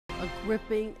A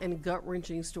gripping and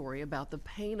gut-wrenching story about the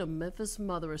pain a Memphis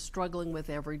mother is struggling with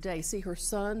every day. See, her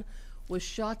son was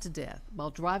shot to death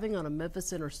while driving on a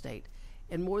Memphis interstate.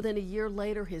 And more than a year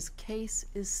later, his case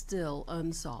is still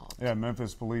unsolved. Yeah,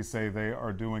 Memphis police say they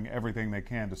are doing everything they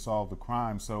can to solve the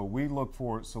crime. So we look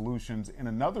for solutions in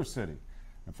another city.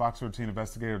 And Fox 13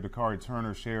 investigator Dakari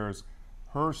Turner shares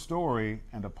her story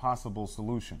and a possible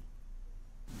solution.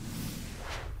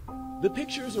 The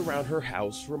pictures around her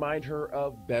house remind her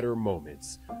of better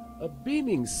moments, a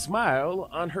beaming smile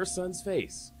on her son's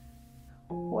face.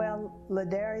 Well,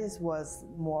 Ladarius was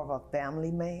more of a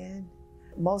family man.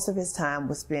 Most of his time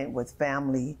was spent with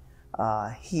family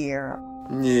here.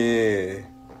 Yeah,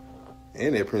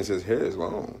 and that princess hair is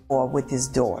long. Or with his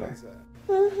daughter.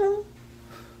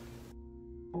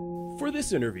 For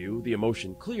this interview, the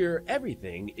emotion clear,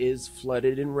 everything is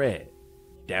flooded in red.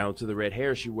 Down to the red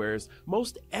hair she wears,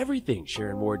 most everything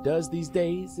Sharon Moore does these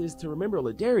days is to remember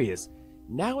Ladarius,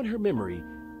 now in her memory,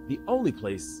 the only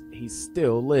place he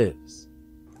still lives.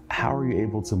 How are you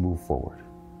able to move forward?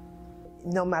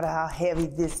 No matter how heavy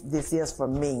this is for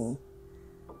me,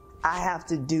 I have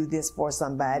to do this for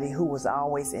somebody who was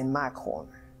always in my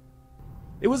corner.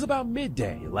 It was about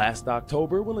midday last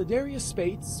October when Ladarius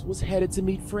Spates was headed to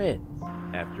meet friends.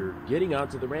 After getting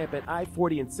onto the ramp at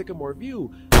I-40 and Sycamore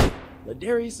View,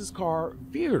 Ladarius's car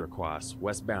veered across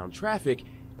westbound traffic,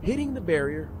 hitting the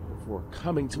barrier before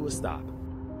coming to a stop.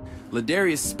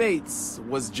 Ladarius Spates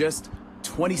was just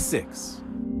 26.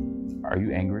 Are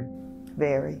you angry?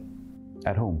 Very.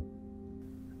 At whom?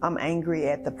 I'm angry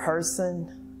at the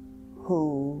person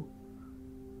who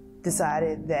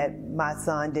decided that my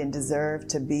son didn't deserve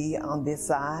to be on this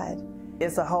side.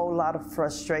 It's a whole lot of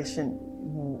frustration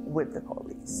with the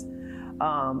police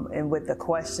and with the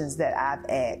questions that I've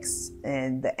asked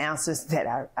and the answers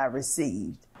that I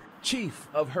received. Chief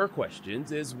of her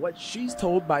questions is what she's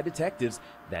told by detectives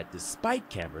that despite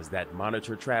cameras that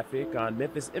monitor traffic on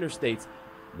Memphis interstates,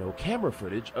 no camera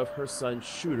footage of her son's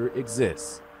shooter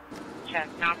exists. Check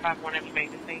 951, have you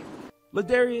made the scene?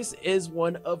 Ladarius is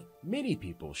one of many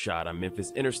people shot on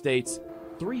Memphis interstates,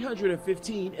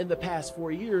 315 in the past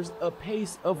 4 years, a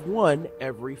pace of one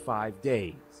every 5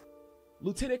 days.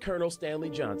 Lieutenant Colonel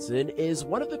Stanley Johnson is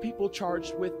one of the people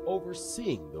charged with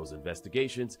overseeing those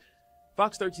investigations.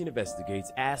 Fox 13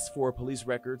 Investigates asks for police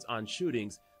records on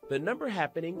shootings, the number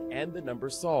happening and the number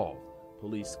solved.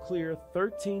 Police clear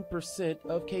 13%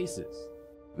 of cases.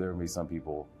 There will be some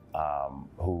people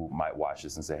who might watch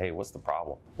this and say, hey, what's the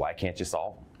problem? Why can't you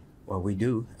solve them? Well, we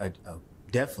do.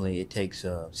 Definitely, it takes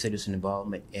citizen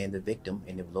involvement and the victim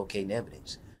in locating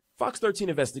evidence. Fox 13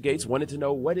 Investigates wanted to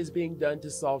know what is being done to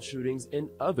solve shootings in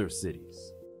other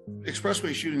cities.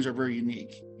 Expressway shootings are very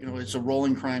unique. You know, it's a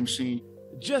rolling crime scene.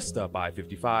 Just up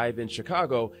I-55 in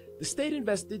Chicago, the state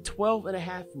invested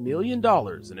 $12.5 million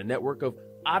in a network of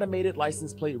automated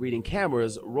license plate reading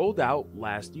cameras rolled out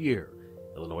last year.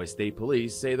 Illinois State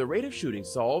Police say the rate of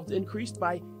shootings solved increased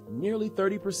by nearly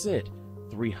 30%,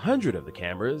 300 of the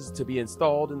cameras to be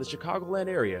installed in the Chicagoland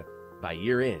area by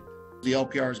year end. The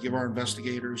LPRs give our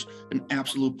investigators an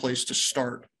absolute place to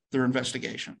start their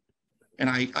investigation. And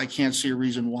I can't see a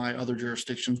reason why other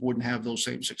jurisdictions wouldn't have those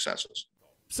same successes.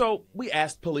 So we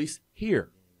asked police here.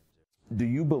 Do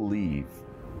you believe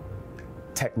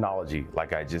technology,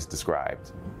 like I just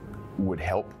described, would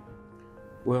help?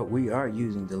 Well, we are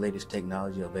using the latest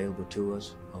technology available to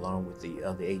us, along with the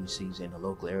other agencies in the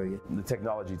local area. The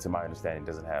technology, to my understanding,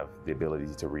 doesn't have the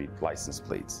ability to read license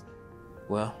plates.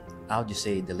 Well, I'll just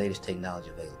say the latest technology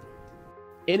available.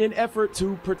 In an effort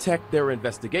to protect their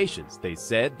investigations, they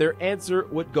said their answer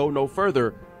would go no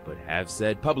further, but have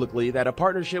said publicly that a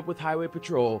partnership with Highway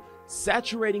Patrol,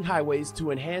 saturating highways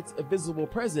to enhance a visible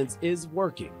presence, is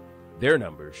working. Their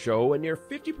numbers show a near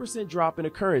 50% drop in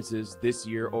occurrences this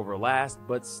year over last,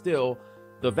 but still,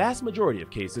 the vast majority of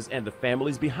cases and the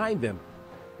families behind them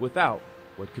without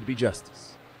what could be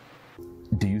justice.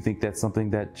 Do you think that's something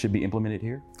that should be implemented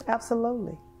here?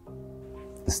 Absolutely.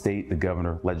 The state, the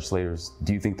governor, legislators,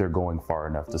 do you think they're going far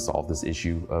enough to solve this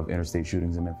issue of interstate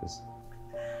shootings in Memphis?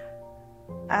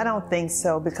 I don't think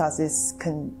so, because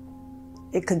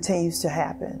it continues to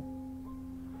happen.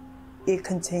 It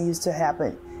continues to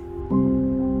happen.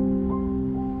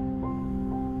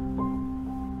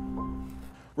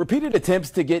 Repeated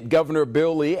attempts to get Governor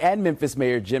Bill Lee and Memphis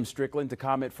Mayor Jim Strickland to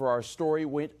comment for our story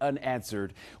went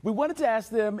unanswered. We wanted to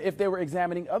ask them if they were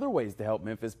examining other ways to help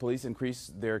Memphis police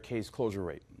increase their case closure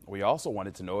rate. We also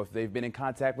wanted to know if they've been in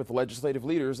contact with legislative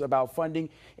leaders about funding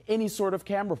any sort of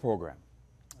camera program.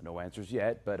 No answers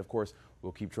yet, but of course,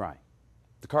 we'll keep trying.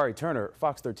 Dakari Turner,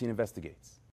 Fox 13 Investigates.